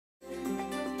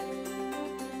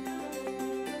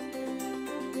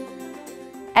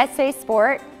SA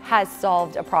Sport has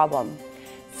solved a problem.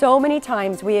 So many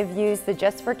times we have used the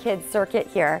Just for Kids circuit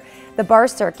here, the bar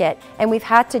circuit, and we've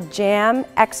had to jam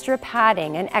extra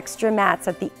padding and extra mats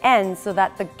at the end so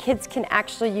that the kids can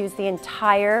actually use the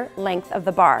entire length of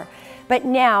the bar. But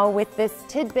now with this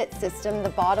TidBit system, the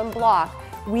bottom block,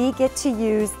 we get to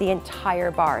use the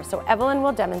entire bar. So Evelyn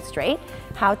will demonstrate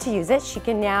how to use it. She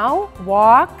can now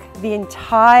walk the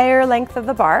entire length of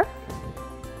the bar.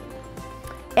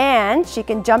 And she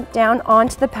can jump down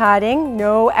onto the padding,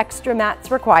 no extra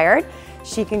mats required.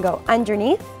 She can go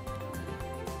underneath.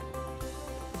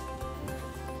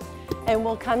 And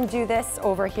we'll come do this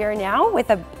over here now with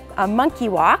a monkey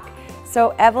walk.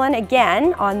 So Evelyn,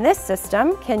 again, on this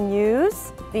system, can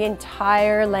use the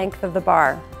entire length of the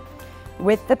bar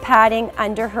with the padding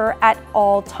under her at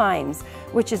all times,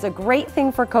 which is a great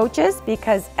thing for coaches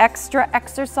because extra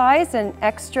exercise and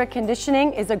extra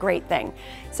conditioning is a great thing.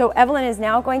 So Evelyn is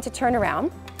now going to turn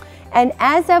around, and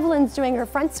as Evelyn's doing her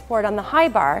front support on the high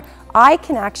bar, I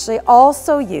can actually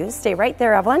also use, stay right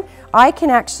there Evelyn, I can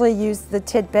actually use the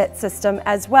TidBit system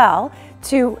as well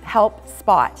to help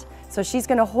spot. So she's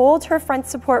going to hold her front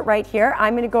support right here.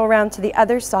 I'm going to go around to the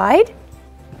other side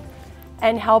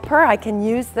and help her. I can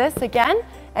use this again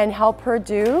and help her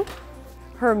do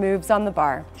her moves on the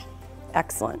bar.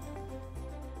 Excellent.